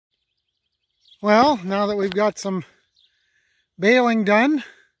Well, now that we've got some baling done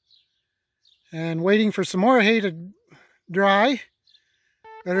and waiting for some more hay to dry,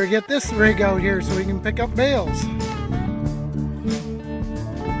 better get this rig out here so we can pick up bales.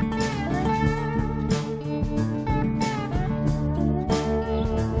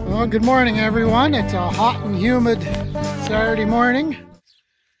 Well, good morning everyone. It's a hot and humid Saturday morning.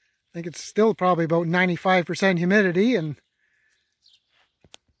 I think it's still probably about 95% humidity, and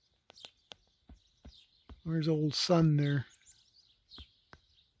where's old sun there?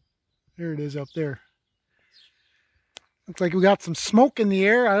 There it is up there. Looks like we got some smoke in the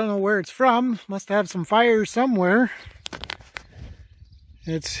air. I don't know where it's from. Must have some fires somewhere.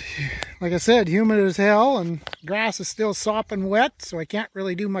 It's, like I said, humid as hell, and grass is still sopping wet, so I can't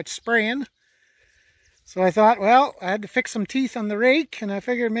really do much spraying. So I thought, well, I had to fix some teeth on the rake, and I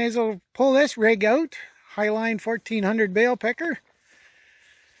figured I may as well pull this rig out. Highline 1400 bale picker.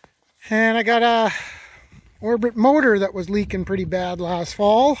 And I got a Orbit motor that was leaking pretty bad last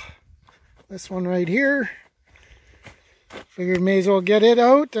fall. This one right here. Figured may as well get it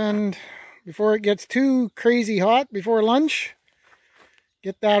out, and before it gets too crazy hot before lunch,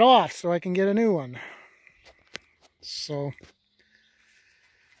 get that off so I can get a new one. So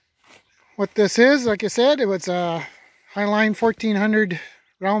what this is, like I said, it was a Highline 1400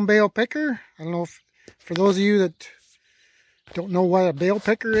 round bale picker. I don't know if, for those of you that don't know what a bale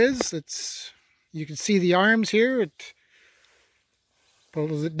picker is, you can see the arms here. It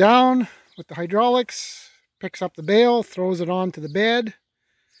pulls it down with the hydraulics, picks up the bale, throws it onto the bed.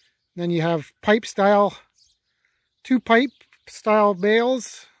 Then you have two pipe style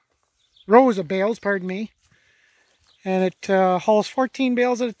bales, rows of bales, pardon me, and it hauls 14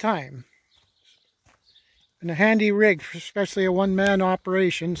 bales at a time. And a handy rig, especially a one-man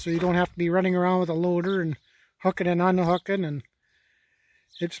operation, so you don't have to be running around with a loader and hooking and unhooking. And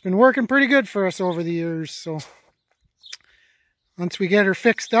it's been working pretty good for us over the years. So once we get her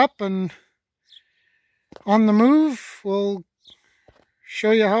fixed up and on the move, we'll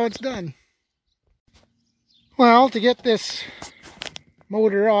show you how it's done. Well, to get this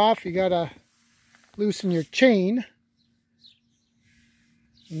motor off, you gotta loosen your chain,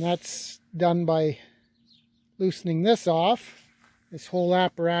 and that's done by loosening this off. This whole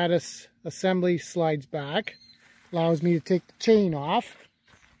apparatus assembly slides back, allows me to take the chain off.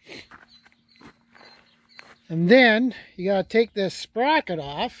 And then you gotta take this sprocket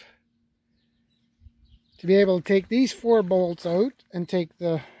off to be able to take these 4 bolts out and take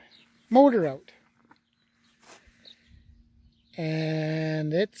the motor out.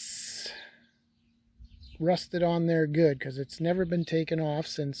 And it's rusted on there good because it's never been taken off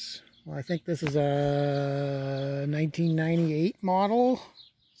since, well, I think this is a 1998 model.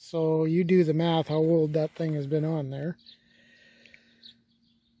 So you do the math how old that thing has been on there.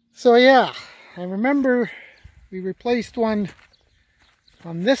 So yeah, I remember we replaced one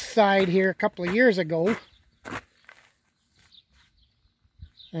on this side here a couple of years ago.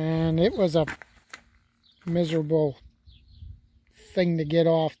 And it was a miserable thing to get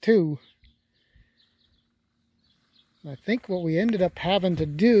off too. I think what we ended up having to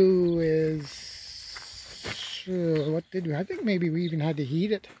do is, what did we? I think maybe we even had to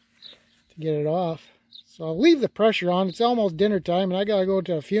heat it to get it off. So I'll leave the pressure on. It's almost dinner time and I gotta go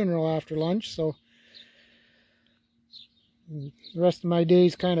to a funeral after lunch, so the rest of my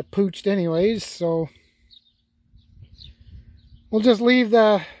day's kind of pooched anyways, so we'll just leave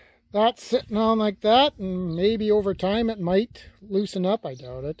that sitting on like that, and maybe over time it might loosen up. I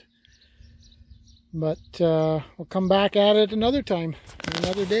doubt it. But we'll come back at it another time,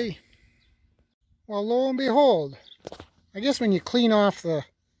 another day. Well, lo and behold, I guess when you clean off the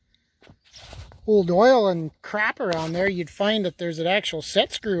old oil and crap around there, you'd find that there's an actual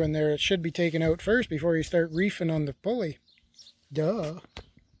set screw in there. It should be taken out first before you start reefing on the pulley. Duh.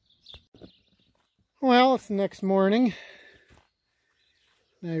 Well, it's the next morning.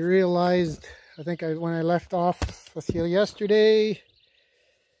 I realized, I think when I left off with you yesterday,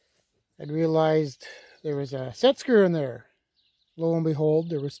 I'd realized there was a set screw in there. Lo and behold,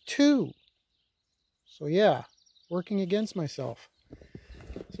 there was 2. So yeah, working against myself.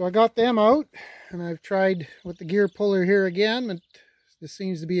 So I got them out, and I've tried with the gear puller here again, but this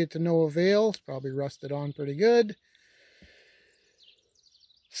seems to be to no avail. It's probably rusted on pretty good.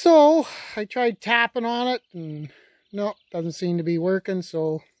 So I tried tapping on it, and no, doesn't seem to be working,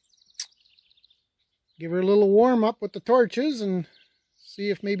 so give her a little warm up with the torches and see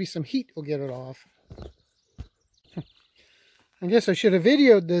if maybe some heat will get it off. I guess I should have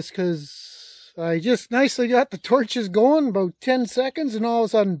videoed this because I just nicely got the torches going, about 10 seconds, and all of a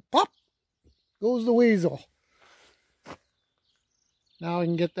sudden, pop, goes the weasel. Now I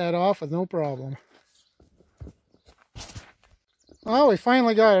can get that off with no problem. Well, we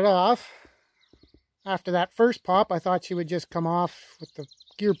finally got it off. After that first pop, I thought she would just come off with the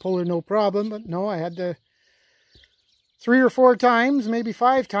gear puller no problem, but no, I had to 3 or 4 times, maybe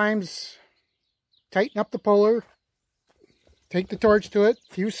 5 times, tighten up the puller, take the torch to it,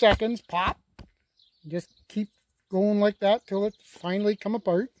 a few seconds, pop, just keep going like that till it finally come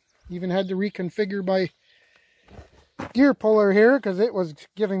apart. Even had to reconfigure my gear puller here because it was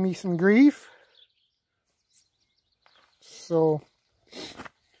giving me some grief. So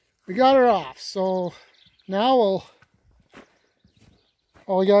we got her off. So now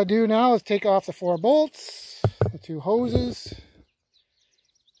all we gotta do now is take off the 4 bolts, the 2 hoses,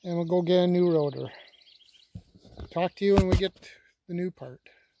 and we'll go get a new rotor. Talk to you when we get the new part.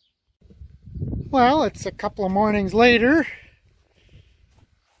 Well, it's a couple of mornings later.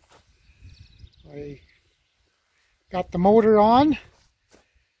 I got the motor on,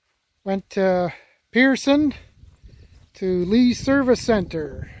 went to Pearson to Lee's Service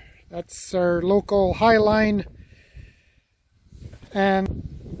Center. That's our local Highline and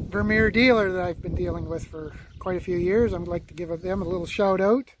Vermeer dealer that I've been dealing with for quite a few years. I'd like to give them a little shout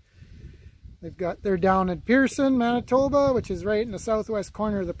out. They're down in Pearson, Manitoba, which is right in the southwest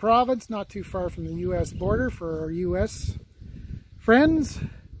corner of the province, not too far from the U.S. border for our U.S. friends.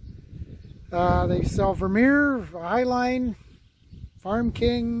 They sell Vermeer, Highline, Farm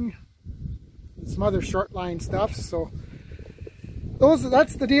King, and some other short line stuff. So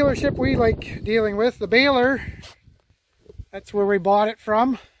that's the dealership we like dealing with. The baler, that's where we bought it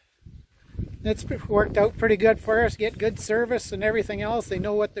from. It's worked out pretty good for us. Get good service and everything else. They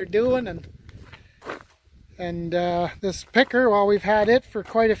know what they're doing, and this picker, well, we've had it for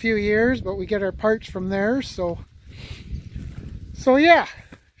quite a few years, but we get our parts from there. So yeah,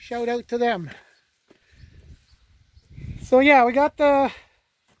 shout out to them. So yeah, we got the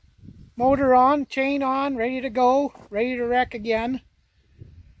motor on, chain on, ready to go, ready to wreck again.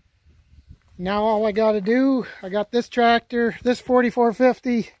 Now all I got to do, I got this tractor, this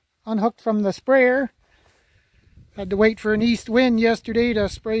 4450 unhooked from the sprayer. Had to wait for an east wind yesterday to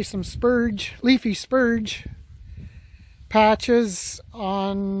spray some spurge, leafy spurge patches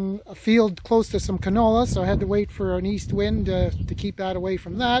on a field close to some canola, so I had to wait for an east wind to keep that away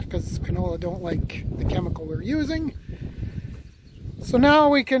from that, because canola don't like the chemical we're using. So now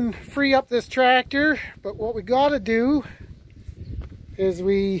we can free up this tractor, but what we got to do is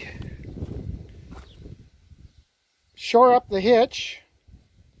we shore up the hitch.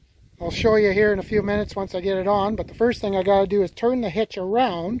 I'll show you here in a few minutes once I get it on, but the first thing I got to do is turn the hitch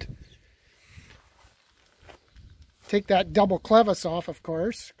around. Take that double clevis off, of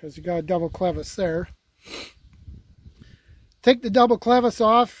course, because you got a double clevis there. Take the double clevis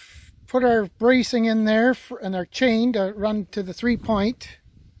off, put our bracing in there and our chain to run to the 3-point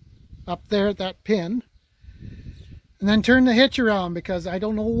up there at that pin. And then turn the hitch around, because I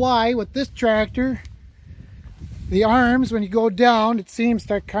don't know why with this tractor, the arms, when you go down, it seems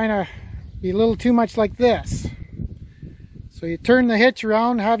to kind of be a little too much like this. So you turn the hitch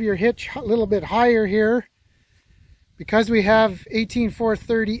around, have your hitch a little bit higher here. Because we have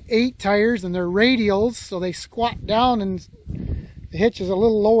 18-438 tires and they're radials, so they squat down and the hitch is a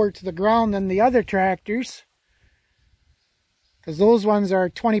little lower to the ground than the other tractors. Because those ones are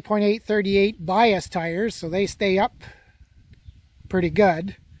 20.838 bias tires, so they stay up pretty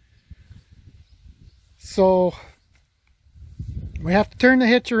good. So we have to turn the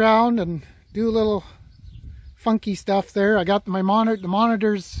hitch around and do a little funky stuff there. I got the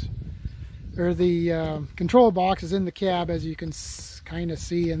monitors, or the control box is in the cab, as you can kind of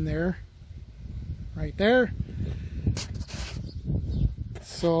see in there, right there.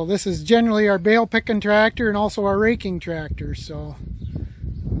 So this is generally our bale picking tractor and also our raking tractor. So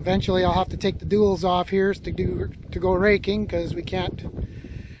eventually I'll have to take the duals off here to go raking, because we can't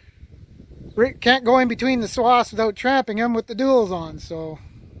go in between the swaths without trapping them with the duals on. So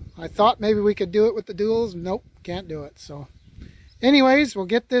I thought maybe we could do it with the duals. Nope, can't do it. So anyways, we'll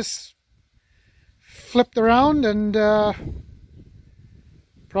get this flipped around, and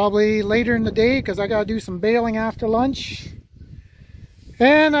probably later in the day, because I got to do some baling after lunch.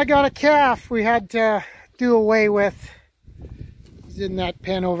 And I got a calf we had to do away with. He's in that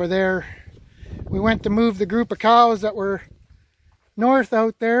pen over there. We went to move the group of cows that were north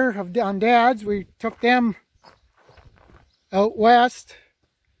out there on Dad's. We took them out west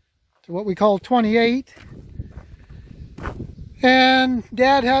to what we call 28. And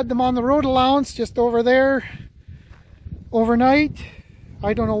Dad had them on the road allowance just over there overnight.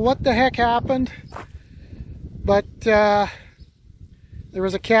 I don't know what the heck happened, but there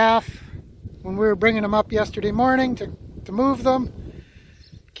was a calf when we were bringing them up yesterday morning to move them.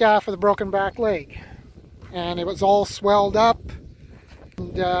 calf with a broken back leg. And it was all swelled up.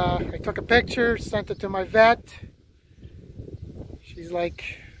 And I took a picture, sent it to my vet. She's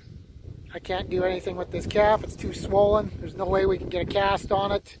like, I can't do anything with this calf. It's too swollen. There's no way we can get a cast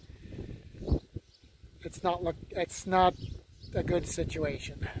on it. It's not a good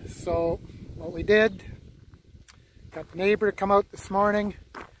situation. So what we did, got the neighbor to come out this morning,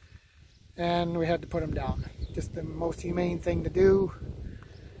 and we had to put him down. Just the most humane thing to do.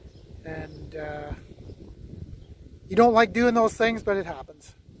 And you don't like doing those things, but it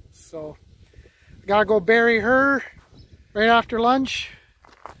happens. So I gotta go bury her right after lunch,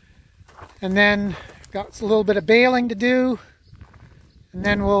 and then got a little bit of baling to do, and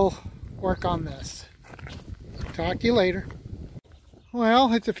then we'll work on this. Talk to you later.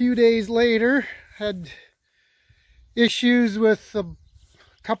 Well, it's a few days later. Had issues with a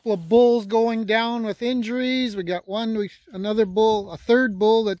couple of bulls going down with injuries. We got another bull, a third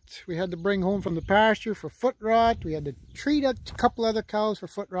bull that we had to bring home from the pasture for foot rot. We had to treat a couple other cows for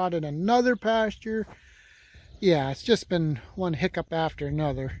foot rot in another pasture. Yeah, it's just been one hiccup after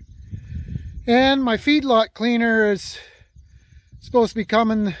another. And my feedlot cleaner is supposed to be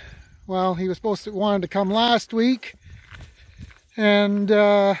coming. Well, he was wanted to come last week, and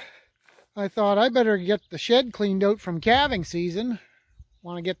I thought I better get the shed cleaned out from calving season.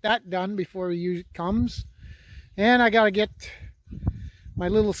 Want to get that done before he comes. And I got to get my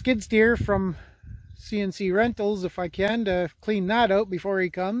little skid steer from CNC Rentals, if I can, to clean that out before he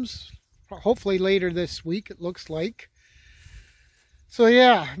comes. Hopefully later this week, it looks like. So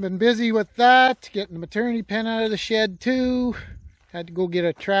yeah, I've been busy with that, getting the maternity pen out of the shed too. Had to go get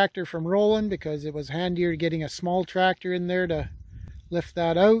a tractor from Roland because it was handier getting a small tractor in there to lift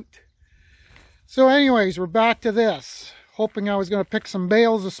that out. So anyways, we're back to this. Hoping I was going to pick some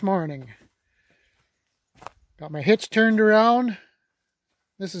bales this morning. Got my hitch turned around.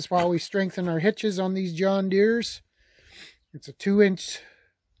 This is while we strengthen our hitches on these John Deeres. It's a 2-inch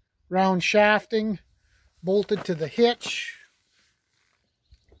round shafting bolted to the hitch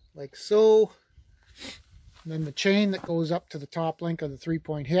like so. And then the chain that goes up to the top link of the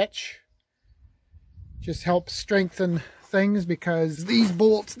 3-point hitch. Just helps strengthen things because these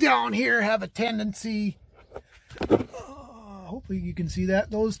bolts down here have a tendency, hopefully you can see that,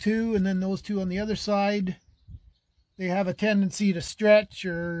 those two and then those two on the other side, they have a tendency to stretch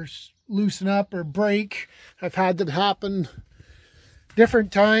or loosen up or break. I've had that happen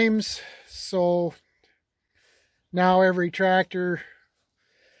different times. So now every tractor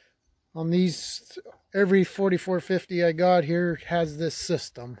on these, every 4450 I got here has this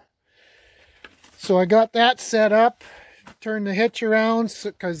system. So I got that set up, turn the hitch around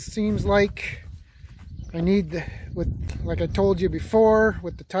because it seems like I need, like I told you before,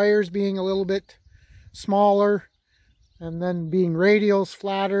 with the tires being a little bit smaller and then being radials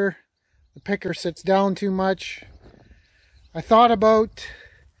flatter, the picker sits down too much. I thought about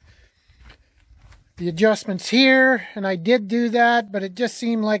the adjustments here, and I did do that, but it just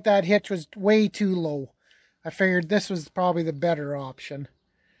seemed like that hitch was way too low. I figured this was probably the better option.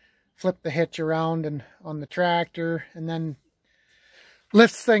 Flip the hitch around and on the tractor, and then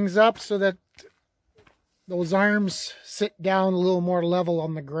lifts things up so that those arms sit down a little more level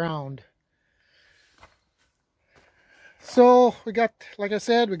on the ground. So we got, like I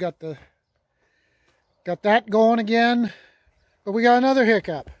said, we got that going again, but we got another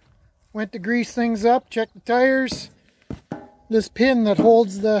hiccup. Went to grease things up, check the tires. This pin that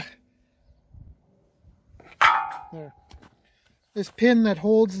holds the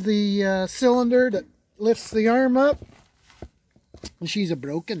cylinder that lifts the arm up, and she's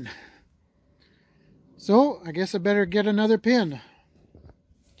broken. So I guess I better get another pin.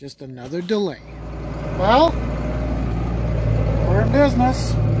 Just another delay. Well, we're in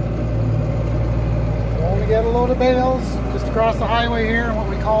business. Going to get a load of bales just across the highway here in what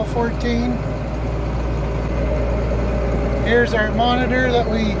we call 14. Here's our monitor that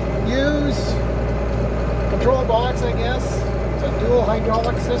we use. Control box, I guess. It's a dual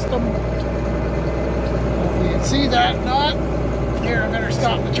hydraulic system. If you can see that or not. Here, I better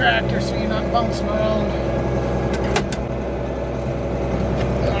stop the tractor so you're not bouncing around.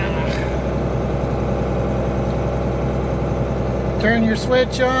 Turn your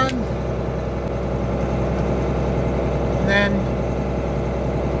switch on. And then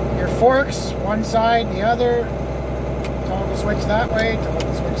your forks, one side, the other. Toggle switch that way,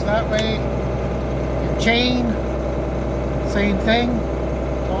 toggle switch that way. Your chain, same thing.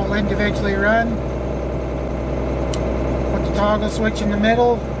 All individually run. Put the toggle switch in the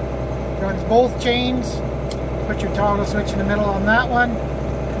middle. Runs both chains. Put your toggle switch in the middle on that one.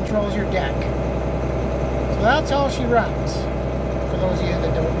 Controls your deck. So that's how she runs for those of you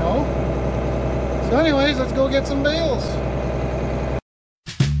that don't know. So anyways, let's go get some bales.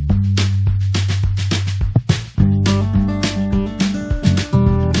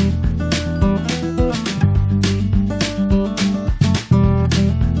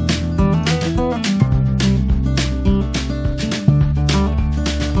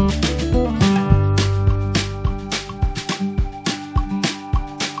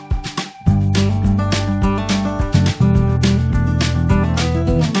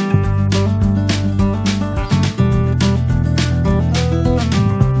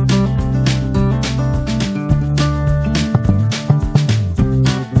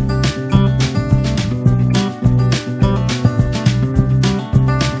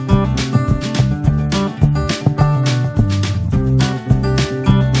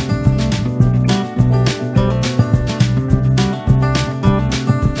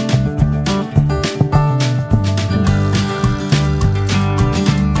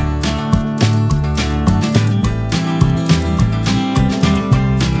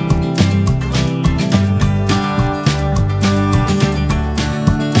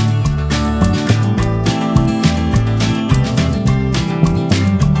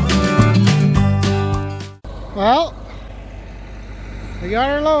 Well, we got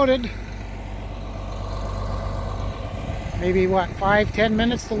her loaded. Maybe what, 5-10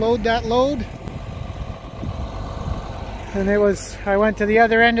 minutes to load that load. And I went to the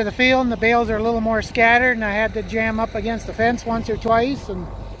other end of the field and the bales are a little more scattered and I had to jam up against the fence once or twice. So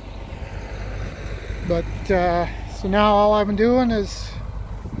now all I'm doing is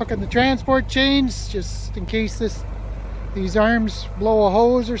hooking the transport chains just in case these arms blow a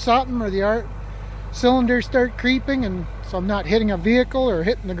hose or something, or the cylinders start creeping, and so I'm not hitting a vehicle or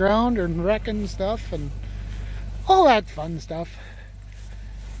hitting the ground or wrecking stuff and all that fun stuff.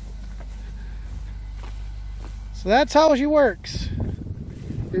 So that's how she works.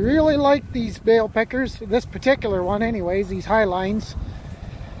 We really like these bale pickers, this particular one anyways, these high lines.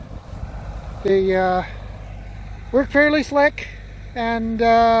 They work fairly slick, and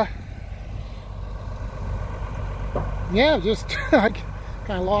yeah, just kind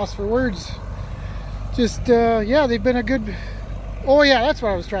of lost for words. Just yeah, they've been a good, oh yeah, that's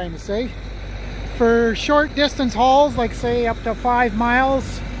what I was trying to say. For short distance hauls, like say up to 5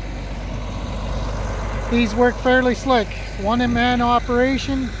 miles, these work fairly slick. One-man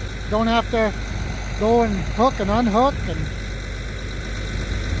operation, don't have to go and hook and unhook. And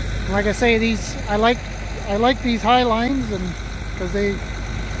like I say, these I like these high lines, and because they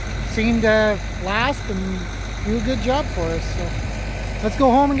seem to last and do a good job for us. So let's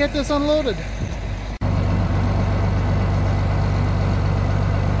go home and get this unloaded.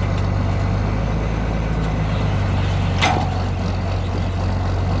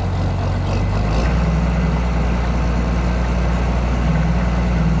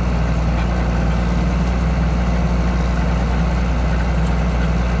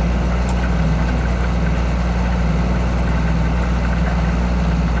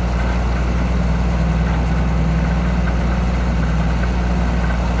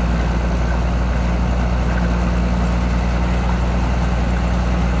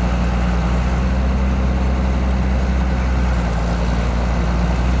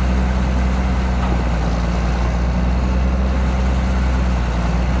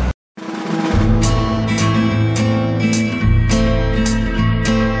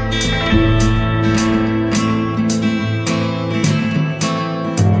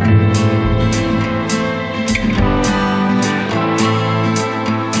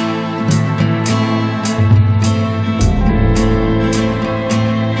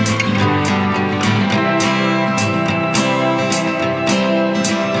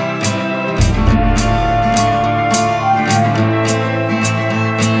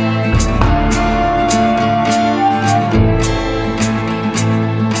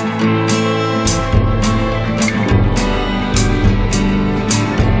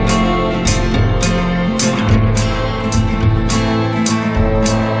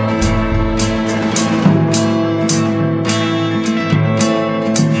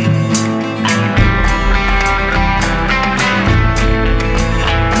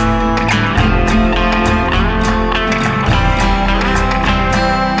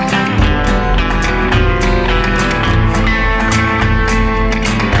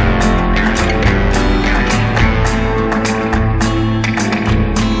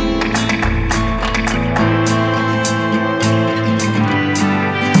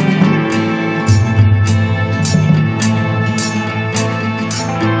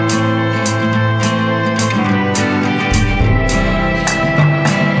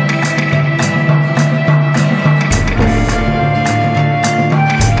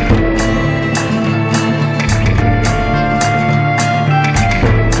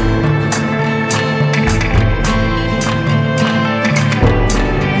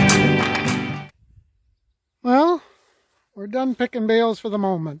 done picking bales for the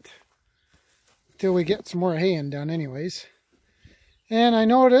moment. Until we get some more haying done anyways. And I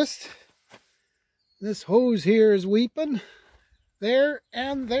noticed this hose here is weeping there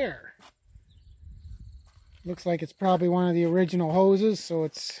and there. Looks like it's probably one of the original hoses, so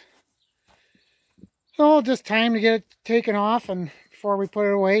it's just time to get it taken off, and before we put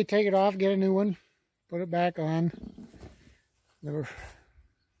it away, take it off, get a new one, put it back on. The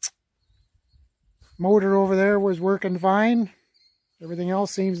motor over there was working fine. Everything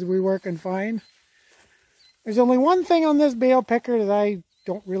else seems to be working fine. There's only one thing on this bale picker that I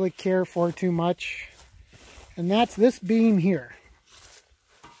don't really care for too much, and that's this beam here.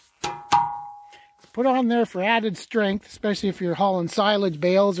 It's put on there for added strength, especially if you're hauling silage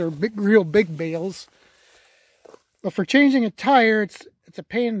bales or real big bales. But for changing a tire, it's a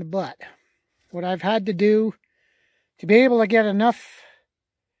pain in the butt. What I've had to do to be able to get enough,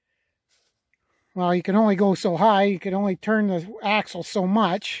 well, you can only go so high, you can only turn the axle so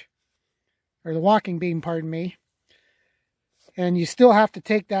much, or the walking beam, pardon me, and you still have to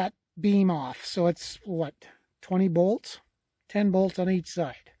take that beam off. So it's, what, 20 bolts? 10 bolts on each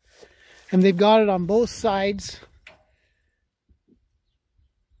side. And they've got it on both sides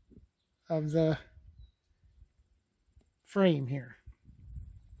of the frame here.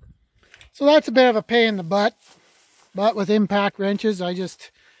 So that's a bit of a pain in the butt. But with impact wrenches,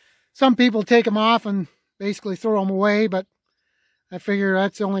 some people take them off and basically throw them away, but I figure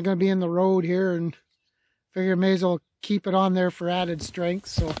that's only going to be in the road here, and figure I may as well keep it on there for added strength.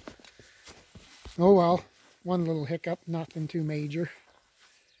 So, oh well, one little hiccup, nothing too major.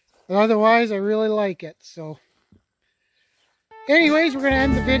 But otherwise, I really like it. So, anyways, we're going to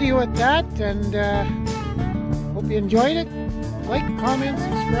end the video at that, and hope you enjoyed it. Like, comment,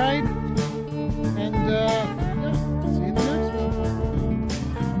 subscribe, and